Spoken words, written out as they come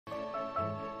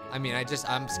I mean,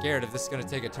 I'm scared if this is gonna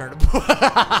take a turn.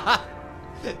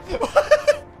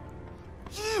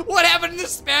 What happened in the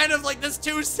span of like this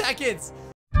 2 seconds?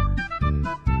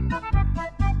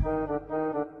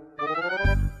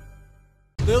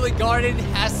 Lily Garden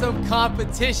has some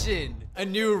competition. A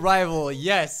new rival,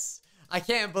 yes. I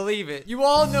can't believe it. You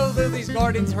all know Lily's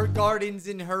gardens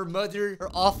and her mother, her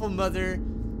awful mother,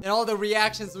 and all the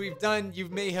reactions we've done, you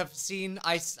may have seen.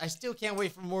 I still can't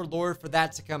wait for more lore for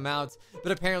that to come out.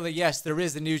 But apparently, yes, there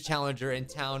is a new challenger in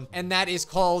town, and that is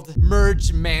called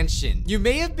Merge Mansion. You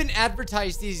may have been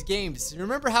advertised these games.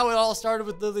 Remember how it all started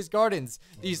with Lily's Gardens?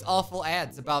 These awful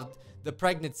ads about the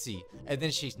pregnancy, and then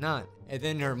she's not, and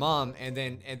then her mom, and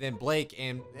then Blake,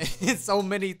 and so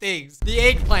many things. The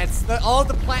eggplants, all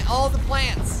the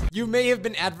plants. You may have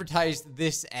been advertised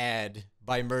this ad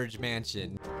by Merge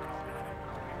Mansion.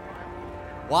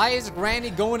 Why is Granny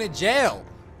going to jail?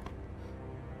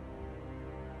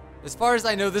 As far as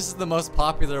I know, this is the most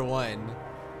popular one.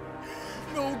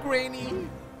 No, Granny.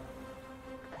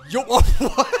 Yo, what?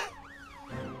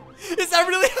 Is that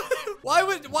really?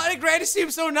 Why did Granny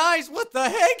seem so nice? What the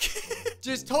heck?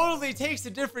 Just totally takes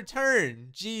a different turn.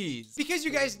 Jeez. Because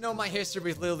you guys know my history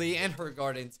with Lily and her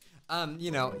gardens.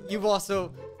 You know, you've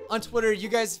also, on Twitter, you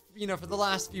guys, you know, for the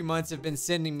last few months have been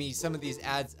sending me some of these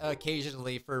ads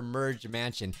occasionally for Merge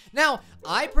Mansion. Now,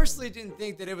 I personally didn't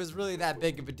think that it was really that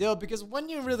big of a deal because when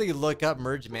you really look up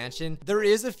Merge Mansion, there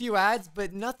is a few ads,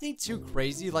 but nothing too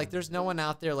crazy. Like, there's no one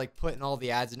out there, like, putting all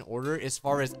the ads in order as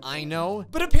far as I know.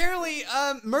 But apparently,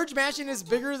 Merge Mansion is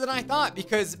bigger than I thought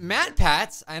because Matt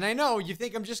Pats, and I know you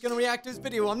think I'm just gonna react to his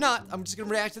video. I'm not. I'm just gonna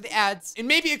react to the ads and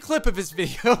maybe a clip of his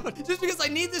video just because I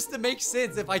need this to make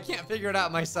sense if I can't figure it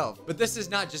out myself. But this is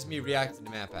not just me reacting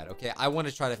to MatPat, okay? I want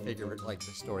to try to figure like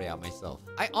the story out myself.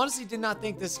 I honestly did not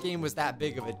think this game was that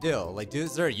big of a deal. Like,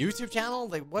 is there a YouTube channel?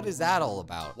 Like, what is that all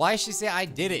about? Why does she say I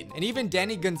did it? And even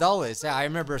Danny Gonzalez, yeah, I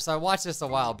remember. So I watched this a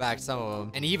while back, some of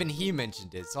them, and even he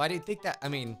mentioned it. So I didn't think that. I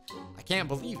mean, I can't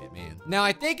believe it, man. Now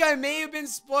I think I may have been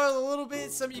spoiled a little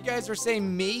bit. Some of you guys are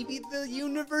saying maybe the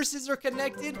universes are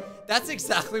connected. That's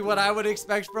exactly what I would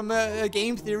expect from a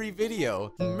game theory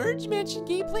video. Merge Mansion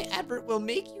gameplay advert will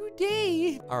make you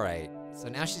day. All right, so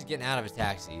now she's getting out of a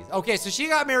taxi. Okay, so she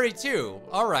got married too.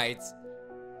 All right.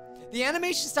 The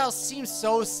animation style seems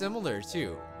so similar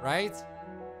too, right?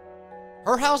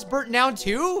 Her house burnt down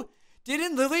too?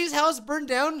 Didn't Lily's house burn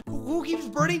down? Who keeps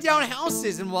burning down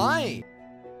houses and why?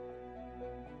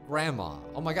 Grandma.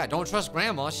 Oh my God, don't trust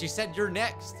Grandma. She said you're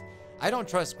next. I don't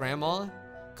trust Grandma.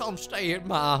 Come stay at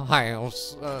my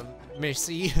house,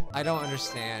 Missy. I don't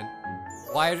understand.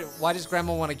 Why does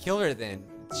Grandma want to kill her then?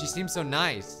 She seems so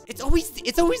nice. It's always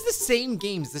the same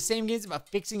games. The same games about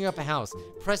fixing up a house,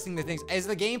 pressing the things. Is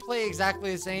the gameplay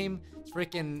exactly the same?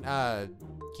 Freaking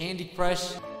Candy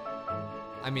Crush.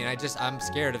 I mean, I'm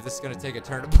scared if this is gonna take a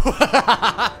turn.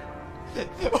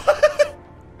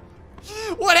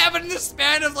 What happened in the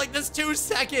span of like this 2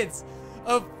 seconds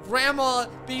of Grandma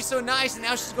being so nice and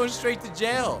now she's going straight to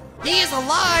jail? He is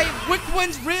alive. Which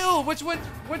one's real? Which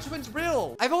one's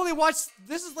real? I've only watched,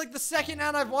 this is like the second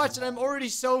ad I've watched and I'm already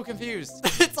so confused.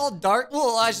 It's all dark.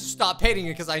 Well, I should stop painting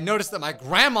it because I noticed that my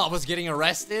grandma was getting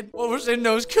arrested. What was in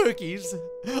those cookies?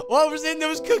 What was in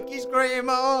those cookies,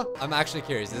 Grandma? I'm actually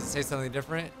curious. Does it say something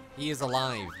different? He is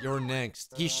alive. You're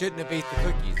next. He shouldn't have ate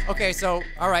the cookies. Okay, so,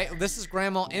 all right. This is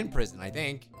Grandma in prison, I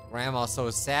think. Grandma's so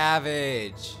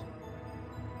savage.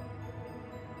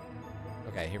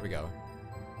 Okay, here we go.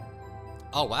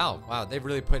 Oh, wow. Wow, they're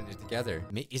really putting it together.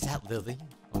 Is that Lily?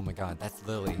 Oh my God, that's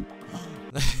Lily.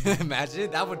 Imagine,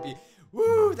 that would be,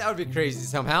 woo, that would be crazy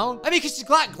somehow. I mean, because she's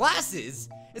got glasses.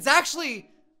 It's actually,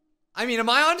 I mean, am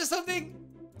I onto something?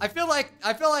 I feel like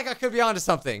I could be onto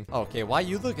something. Okay, why are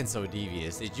you looking so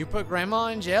devious? Did you put Grandma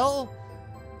in jail?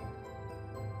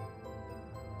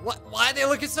 What? Why are they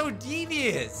looking so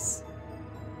devious?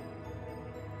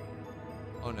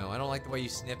 Oh no, I don't like the way you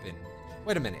snipping.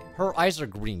 Wait a minute. Her eyes are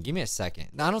green. Give me a second.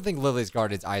 No, I don't think Lily's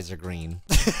Garden's eyes are green.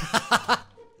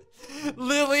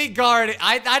 Lily Garden.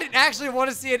 I didn't actually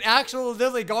want to see an actual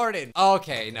Lily Garden.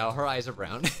 Okay, no, her eyes are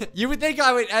brown. You would think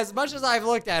I would, as much as I've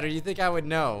looked at her, you think I would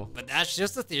know. But that's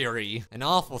just a theory. An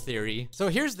awful theory. So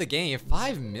here's the game.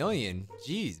 5 million.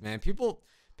 Jeez, man. People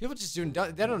just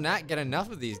they do not get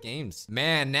enough of these games.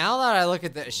 Man, now that I look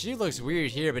at that, she looks weird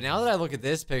here, but now that I look at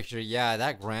this picture, yeah,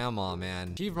 that grandma,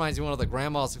 man. She reminds me of one of the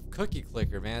grandmas of Cookie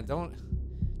Clicker, man.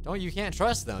 You can't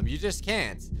trust them. You just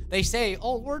can't. They say,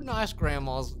 oh, we're nice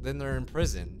grandmas, then they're in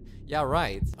prison. Yeah,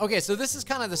 right. Okay, so this is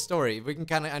kind of the story. We can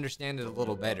kind of understand it a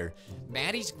little better.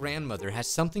 Maddie's grandmother has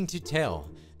something to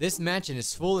tell. This mansion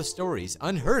is full of stories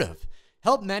unheard of.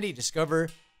 Help Maddie discover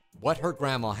what her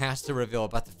grandma has to reveal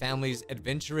about the family's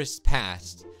adventurous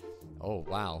past. Oh,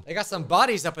 wow. They got some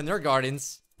bodies up in their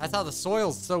gardens. That's how the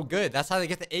soil's so good. That's how they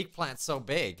get the eggplants so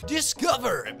big.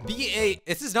 Discover,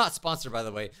 this is not sponsored, by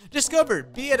the way. Discover,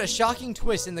 be it a shocking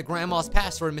twist in the grandma's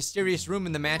past or a mysterious room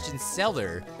in the mansion's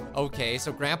cellar. Okay,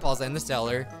 so grandpa's in the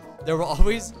cellar. There were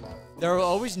always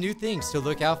new things to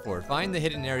look out for. Find the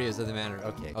hidden areas of the manor.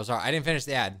 Okay. Oh, sorry, I didn't finish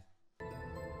the ad.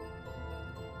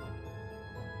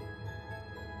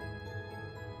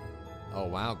 Oh,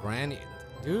 wow, Granny.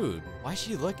 Dude, why is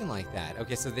she looking like that?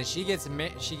 Okay, so then she gets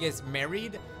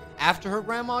married after her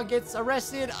grandma gets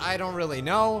arrested? I don't really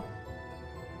know.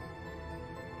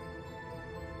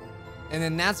 And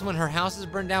then that's when her house is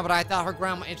burned down, but I thought her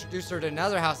grandma introduced her to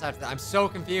another house after that. I'm so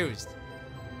confused.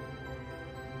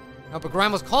 No, but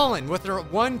grandma's calling with her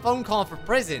one phone call for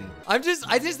prison. I just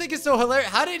think it's so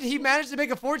hilarious. How did he manage to make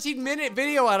a 14-minute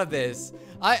video out of this?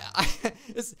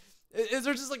 Is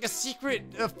there just like a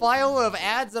secret file of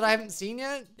ads that I haven't seen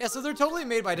yet? Yeah, so they're totally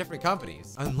made by different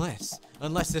companies. Unless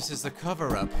this is the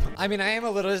cover-up. I mean, I am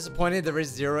a little disappointed there is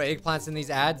 0 eggplants in these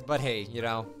ads, but hey, you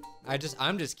know,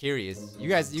 I'm just curious.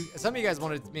 Some of you guys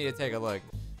wanted me to take a look.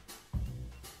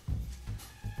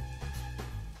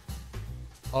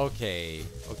 Okay.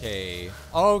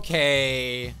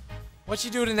 What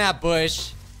you doing in that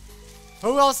bush?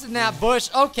 Who else in that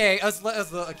bush? Okay,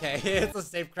 okay, it's a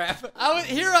safe crap.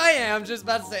 Here I am, just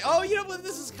about to say, oh, you know what?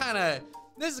 This is kind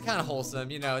of wholesome,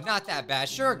 you know, not that bad.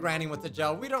 Sure, Granny with the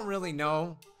gel. We don't really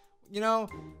know, you know.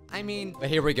 I mean, but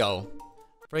here we go.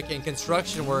 Freaking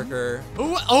construction worker.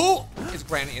 Who? Oh, is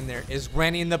Granny in there? Is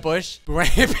Granny in the bush?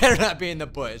 Granny better not be in the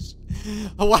bush.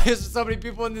 Why is there so many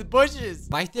people in the bushes?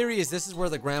 My theory is this is where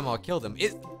the grandma killed him.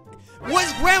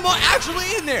 Was grandma actually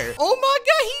in there? Oh my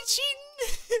God, he cheating.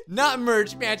 Not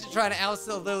merch mansion trying to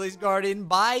outsell Lily's garden.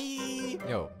 Bye.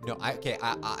 Yo, no,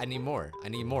 I need more. I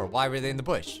need more. Why were they in the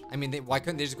bush? I mean, why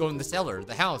couldn't they just go in the cellar,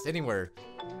 the house, anywhere?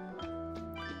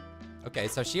 Okay,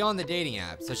 so she on the dating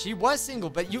app. So she was single,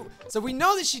 but so we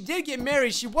know that she did get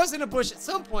married. She was in a bush at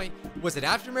some point. Was it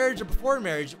after marriage or before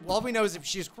marriage? Well, all we know is if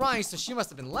she was crying, so she must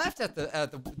have been left at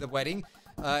the wedding.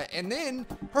 And then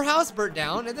her house burnt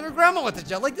down, and then her grandma went to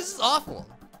jail. Like, this is awful.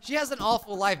 She has an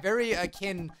awful life, very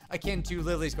akin to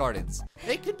Lily's Gardens.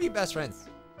 They could be best friends.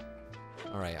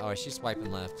 All right. Oh, she's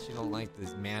swiping left. She don't like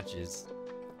these matches.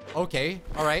 Okay.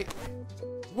 All right.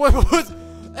 What was?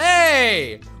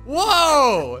 Hey!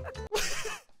 Whoa!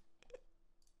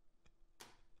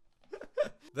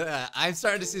 I'm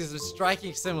starting to see some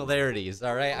striking similarities.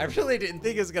 All right. I really didn't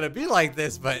think it was gonna be like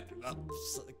this, but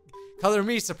color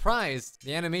me surprised.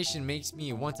 The animation makes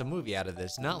me want a movie out of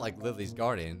this, not like Lily's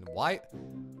Garden. Why?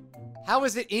 How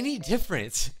is it any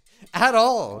different at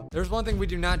all? There's one thing we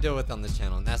do not deal with on this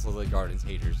channel, and that's Lily Garden's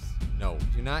haters. No,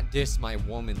 do not diss my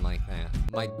woman like that.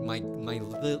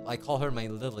 I call her my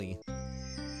Lily.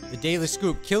 The Daily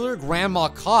Scoop, killer grandma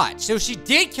caught. So she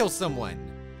did kill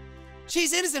someone.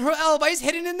 She's innocent. Her alibi is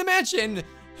hidden in the mansion.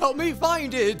 Help me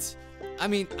find it. I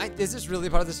mean, is this really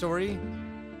part of the story?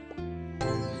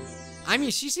 I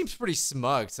mean, she seems pretty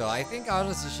smug, so I think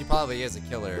honestly she probably is a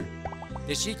killer.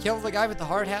 Did she kill the guy with the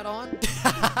hard hat on?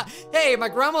 Hey, my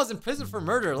grandma's in prison for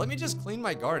murder. Let me just clean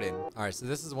my garden. All right, so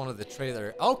this is one of the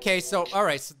trailer. Okay, so all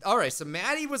right, so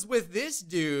Maddie was with this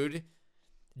dude,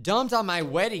 dumped on my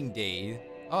wedding day.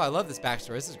 Oh, I love this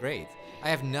backstory. This is great. I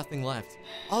have nothing left.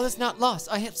 All is not lost.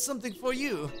 I have something for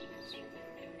you.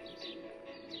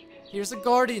 Here's a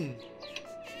garden.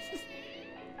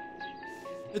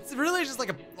 It's really just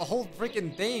like a whole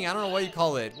freaking thing. I don't know what you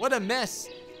call it. What a mess.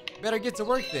 Better get to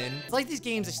work then. It's like these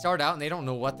games, they start out and they don't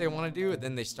know what they want to do, and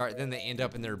then they end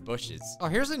up in their bushes. Oh,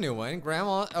 here's a new one.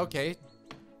 Grandma, okay.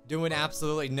 Doing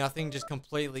absolutely nothing, just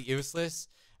completely useless.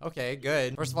 Okay,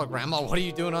 good. First of all, Grandma, what are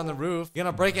you doing on the roof? You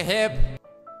gonna break a hip?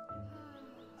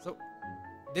 So,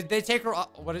 did they take her off?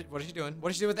 What is she doing? What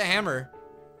did she do with the hammer?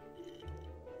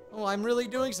 Oh, I'm really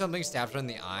doing something. Stabbed her in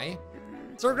the eye.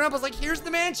 So her grandpa's like, here's the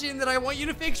mansion that I want you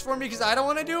to fix for me because I don't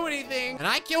want to do anything. And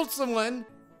I killed someone.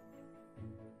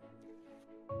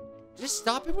 Just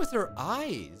stop it with her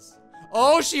eyes.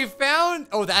 Oh, she found.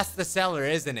 Oh, that's the cellar,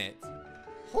 isn't it?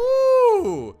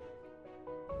 Whoo!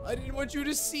 I didn't want you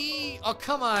to see. Oh,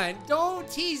 come on. Don't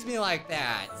tease me like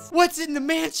that. What's in the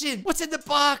mansion? What's in the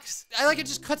box? I like it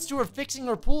just cuts to her fixing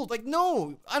her pool. Like,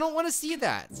 no, I don't want to see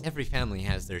that. Every family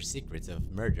has their secrets of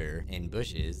murder and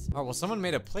bushes. Oh, well, someone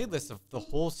made a playlist of the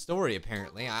whole story,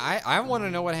 apparently. I want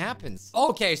to know what happens.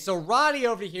 Okay, so Roddy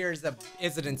over here is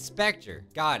an inspector.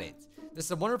 Got it. This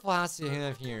is a wonderful house you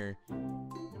have here.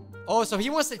 Oh, so he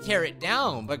wants to tear it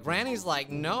down, but Granny's like,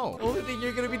 no. The only thing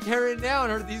you're going to be tearing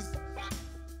down are these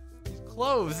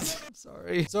clothes.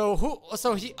 Sorry. So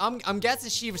I'm guessing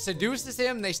she seduces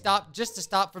him. They stop just to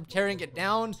stop from tearing it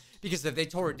down. Because if they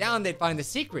tore it down, they'd find the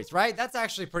secrets, right? That's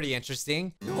actually pretty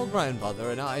interesting. Your grandfather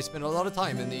and I spent a lot of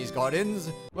time in these gardens.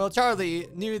 Well, Charlie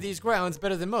knew these grounds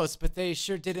better than most, but they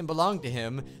sure didn't belong to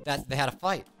him. They had a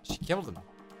fight. She killed him.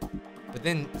 But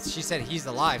then she said he's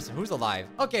alive, so who's alive?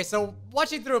 Okay, so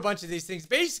watching through a bunch of these things,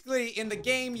 basically in the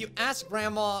game, you ask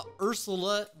Grandma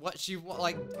Ursula what she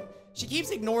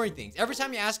keeps ignoring things. Every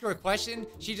time you ask her a question,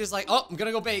 she just like, oh, I'm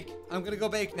gonna go bake. I'm gonna go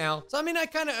bake now. So, I mean, I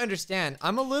kind of understand.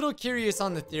 I'm a little curious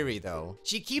on the theory, though.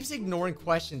 She keeps ignoring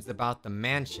questions about the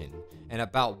mansion and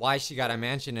about why she got a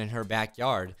mansion in her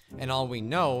backyard. And all we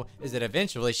know is that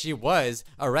eventually she was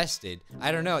arrested.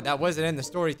 I don't know. That wasn't in the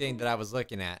story thing that I was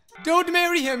looking at. Don't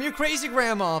marry him. You're crazy,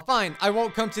 Grandma. Fine. I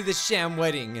won't come to this sham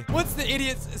wedding. Once the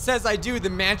idiot says I do, the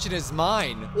mansion is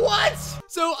mine. What?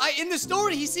 So, in the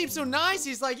story, he seems so nice.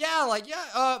 He's like, yeah,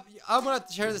 I'm gonna have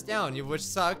to tear this down, which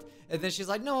sucked. And then she's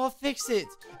like, no, I'll fix it.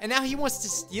 And now he wants to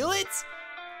steal it?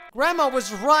 Grandma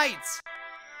was right.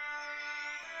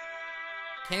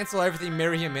 Cancel everything,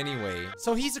 marry him anyway.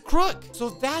 So he's a crook. So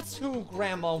that's who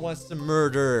Grandma wants to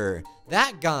murder.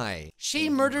 That guy. She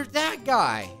murdered that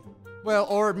guy. Well,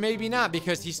 or maybe not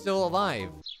because he's still alive.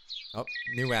 Oh,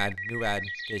 new ad.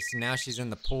 Okay, so now she's in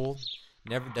the pool.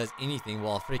 Never does anything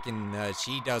while freaking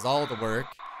she does all the work.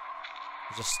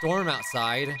 There's a storm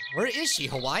outside. Where is she,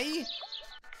 Hawaii?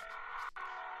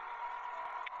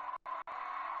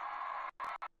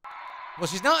 Well,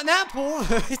 she's not in that pool.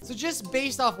 So just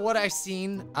based off what I've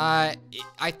seen, I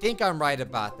think I'm right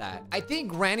about that. I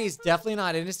think Granny's definitely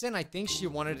not innocent. I think she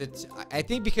wanted it. I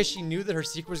think because she knew that her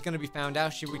secret was going to be found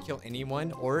out, she would kill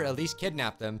anyone or at least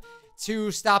kidnap them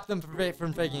to stop them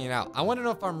from figuring it out. I want to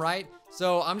know if I'm right.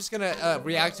 So I'm just going to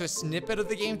react to a snippet of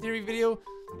the game theory video.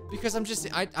 Because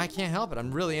I can't help it. I'm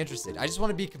really interested. I just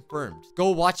want to be confirmed.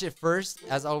 Go watch it first,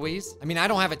 as always. I mean, I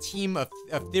don't have a team of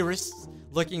theorists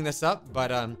looking this up,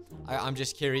 but I'm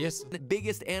just curious. The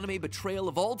biggest anime betrayal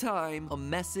of all time. A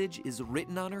message is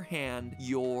written on her hand.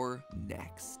 You're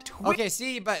next. Okay,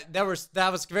 see, but that was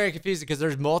very confusing because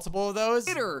there's multiple of those.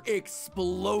 Twitter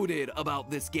exploded about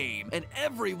this game, and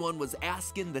everyone was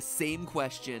asking the same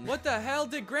question. What the hell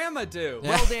did Grandma do?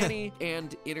 Well, Danny,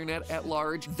 and internet at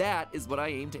large, that is what I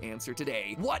aim to answer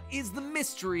today. What is the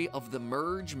mystery of the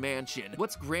Merge Mansion?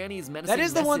 What's Granny's menacing That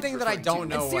is the one thing that I referring don't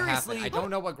to? know And what seriously, happened. I don't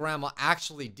know what Grandma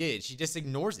actually did. She just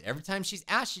ignores it. Every time she's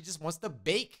asked, she just wants to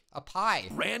bake a pie.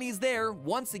 Granny's there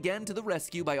once again to the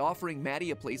rescue by offering Maddie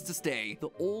a place to stay. The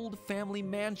old family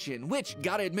mansion, which,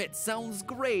 gotta admit, sounds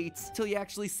great till you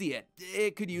actually see it.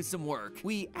 It could use some work.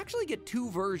 We actually get two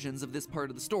versions of this part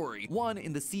of the story. One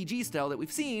in the CG style that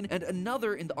we've seen, and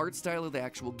another in the art style of the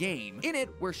actual game. In it,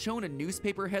 we're shown a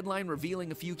newspaper headline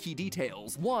revealing a few key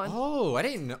details. One, oh, I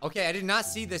didn't know. Okay, I did not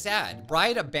see this ad.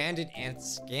 Bride abandoned and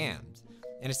scammed.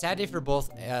 In a sad day for both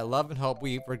love and hope,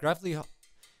 we regretfully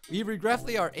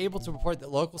are able to report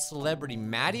that local celebrity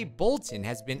Maddie Bolton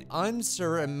has been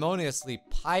unceremoniously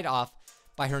pied off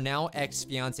by her now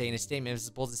ex-fiance. In a statement,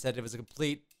 Mrs. Bolton said it was a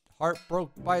complete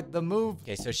heartbroken by the move.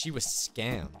 Okay, so she was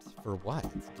scammed. For what?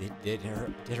 Did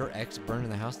her ex burn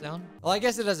the house down? Well, I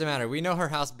guess it doesn't matter. We know her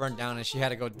house burned down and she had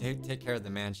to go take care of the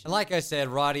mansion. And like I said,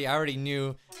 Roddy, I already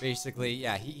knew, basically,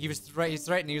 yeah, he's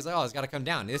threatening. He was like, oh, it's got to come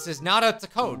down. This is not up to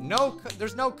code.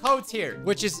 There's no codes here,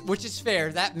 which is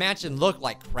fair. That mansion looked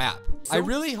like crap. So, I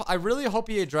really hope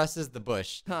he addresses the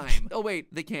bush. Time. Oh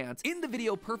wait, they can't. In the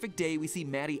video Perfect Day, we see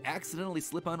Maddie accidentally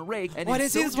slip on a rake and in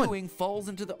so doing falls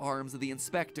into the arms of the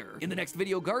inspector. In the next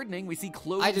video Gardening, we see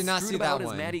clothes strewn about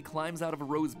as Maddie climbs out of a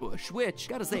rose bush, which,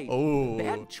 gotta say,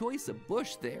 bad choice of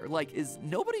bush there. Like, is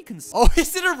nobody concerned? Oh,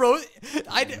 is it a rose?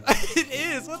 It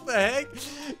is. What the heck?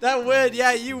 That would,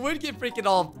 yeah, you would get freaking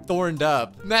all thorned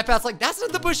up. MatPat's like, that's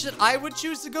not the bush that I would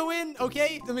choose to go in.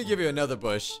 Okay, let me give you another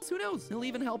bush. Who knows? He'll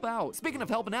even help out. Speaking of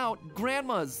helping out,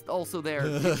 Grandma's also there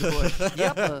in the bush.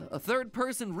 Yep, a third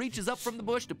person reaches up from the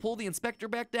bush to pull the inspector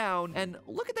back down, and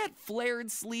look at that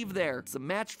flared sleeve there. It's a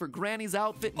match for Granny's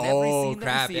outfit in every scene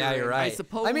that we see her in. You're right. I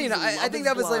suppose. I mean, I think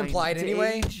that was implied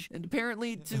anyway. Age, and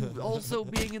apparently to also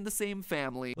being in the same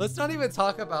family. Let's not even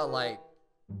talk about like.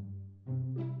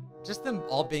 Just them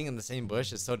all being in the same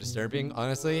bush is so disturbing,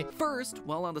 honestly. First,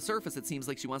 while on the surface, it seems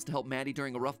like she wants to help Maddie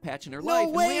during a rough patch in her no life.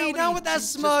 No way, reality, not with that she's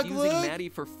smug just look. Using Maddie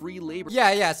for free labor.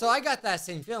 Yeah, so I got that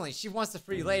same feeling. She wants the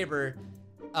free labor.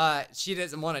 She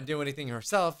doesn't want to do anything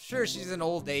herself. Sure, she's in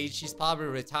old age. She's probably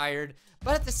retired.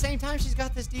 But at the same time, she's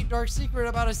got this deep, dark secret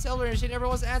about a cellar and she never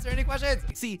wants to answer any questions.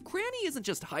 See, Granny isn't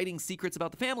just hiding secrets about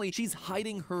the family, she's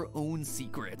hiding her own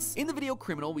secrets. In the video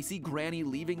Criminal, we see Granny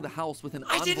leaving the house with an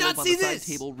envelope on the side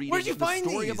table reading Where'd you the find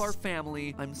story these? of our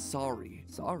family. I'm sorry.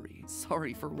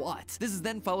 Sorry for what? This is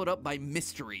then followed up by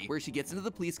Mystery, where she gets into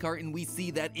the police car and we see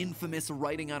that infamous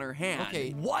writing on her hand. Okay.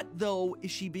 What, though,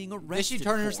 is she being arrested Did she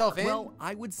turn for? herself in? Well,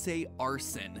 I would say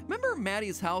arson. Remember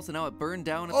Maddie's house and how it burned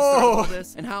down at the start of all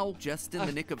this? And how, just in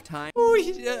the nick of time, Oh,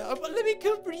 yeah, let me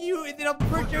comfort you and then I'll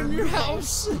burn down your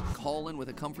house. Colin with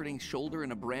a comforting shoulder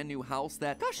in a brand new house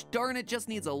that, gosh darn it, just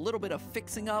needs a little bit of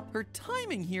fixing up. Her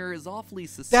timing here is awfully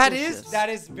suspicious. That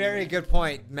is very good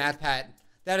point, Matt Pat.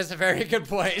 That is a very good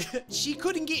point. She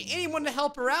couldn't get anyone to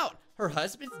help her out. Her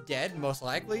husband's dead, most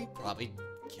likely. Probably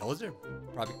killed her.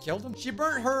 Probably killed him. She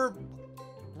burnt her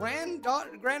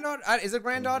granddaughter, is it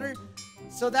granddaughter?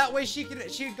 So that way she'd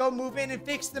go move in and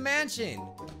fix the mansion.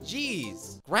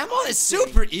 Jeez. Grandma is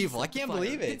super evil. I can't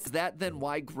believe it. Is that then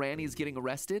why Granny's getting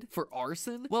arrested? For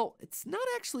arson? Well, it's not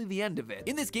actually the end of it.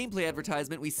 In this gameplay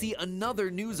advertisement, we see another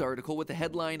news article with the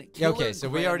headline, Killer Okay, so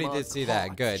we already Grandma did see that.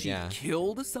 Caught. Good, She yeah.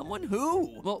 killed someone?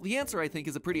 Who? Well, the answer, I think,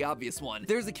 is a pretty obvious one.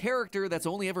 There's a character that's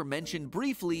only ever mentioned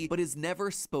briefly, but is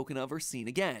never spoken of or seen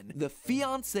again. The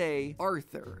fiancé,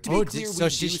 Arthur. To be clear, so we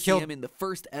she do see killed him in the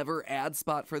first ever ad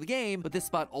spot for the game, but this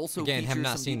spot also Again, have features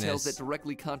not some seen details this. that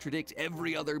directly contradict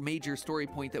every other major story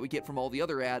point that we get from all the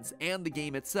other ads and the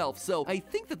game itself. So I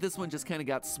think that this one just kind of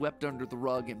got swept under the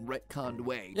rug and retconned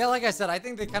away. Yeah, like I said, I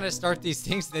think they kind of start these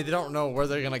things, they don't know where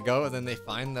they're gonna go, and then they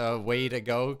find the way to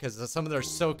go, because some of them are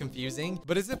so confusing.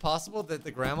 But is it possible that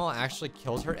the grandma actually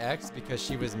killed her ex because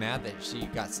she was mad that she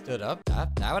got stood up?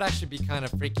 That would actually be kind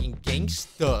of freaking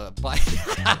gangsta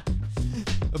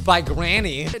by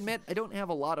Granny. I admit, I don't have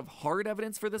a lot of hard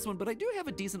evidence for this one, but I do have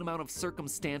a decent amount of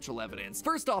circumstantial evidence.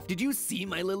 First off, did you see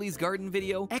my Lily's Garden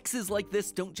video? Exes like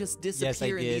this don't just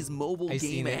disappear in these mobile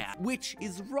game ads. Which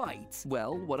is right.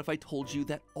 Well, what if I told you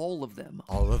that all of them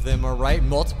are right?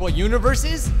 Multiple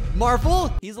universes?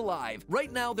 Marvel? He's alive.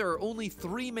 Right now, there are only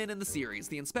 3 men in the series.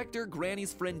 The Inspector,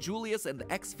 Granny's friend Julius, and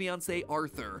the ex-fiancé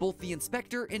Arthur. Both the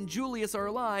Inspector and Julius are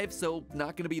alive, so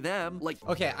not gonna be them. Like,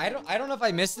 okay, I don't know if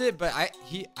I missed it, but I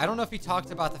don't know if he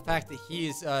talked about the fact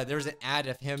that there's an ad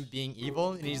of him being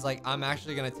evil, and he's like, I'm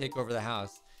actually gonna take over the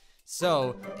house.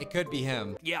 So, it could be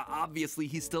him. yeah, obviously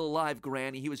he's still alive,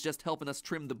 Granny. He was just helping us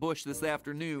trim the bush this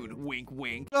afternoon. Wink,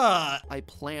 wink. I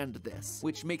planned this,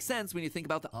 which makes sense when you think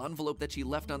about the envelope that she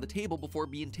left on the table before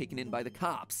being taken in by the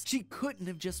cops. She couldn't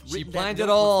have just written that planned note it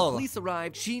all. once the police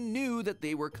arrived. She knew that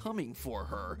they were coming for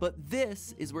her. But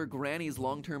this is where Granny's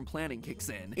long-term planning kicks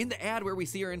in. In the ad where we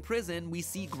see her in prison, we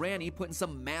see Granny putting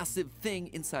some massive thing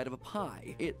inside of a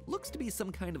pie. It looks to be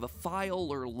some kind of a file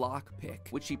or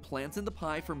lockpick, which she plants in the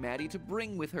pie for Maddie to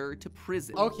bring with her to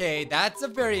prison. Okay, that's a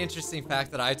very interesting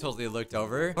fact that I totally looked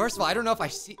over. First of all, I don't know if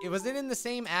was it in the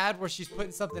same ad where she's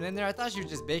putting something in there? I thought she was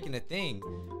just baking a thing.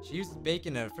 She was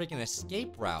baking a freaking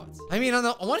escape route. I mean, on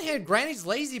one hand, Granny's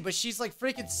lazy, but she's like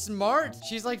freaking smart.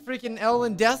 She's like freaking Elle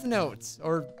in Death Note,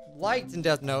 or Light in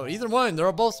Death Note. Either one,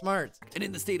 they're both smart. And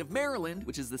in the state of Maryland,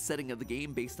 which is the setting of the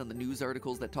game based on the news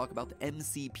articles that talk about the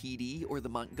MCPD or the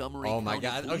Montgomery Oh my County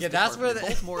God. Police Okay, that's where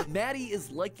Department in Baltimore, Maddie is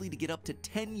likely to get up to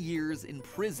 10 years in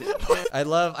prison. I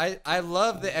love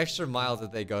the extra miles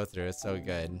that they go through. It's so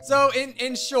good. So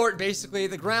in short, basically,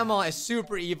 the grandma is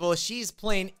super evil. She's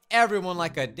playing everyone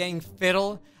like a dang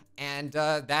fiddle. And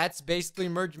that's basically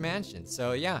Merge Mansion.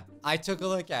 So yeah, I took a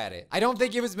look at it. I don't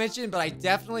think it was mentioned, but I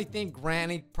definitely think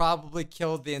Granny probably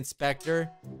killed the inspector.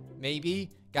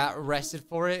 Maybe got arrested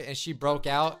for it, and she broke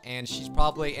out, and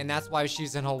and that's why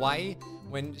she's in Hawaii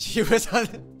when she was on.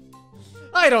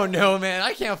 I don't know, man.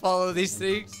 I can't follow these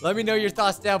things. Let me know your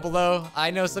thoughts down below. I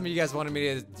know some of you guys wanted me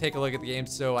to take a look at the game,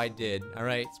 so I did. All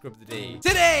right, Scrub of the Day.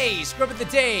 Today, Scrub of the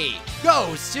Day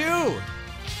goes to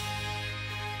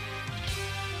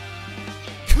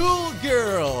Cool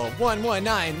Girl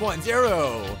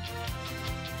 11910.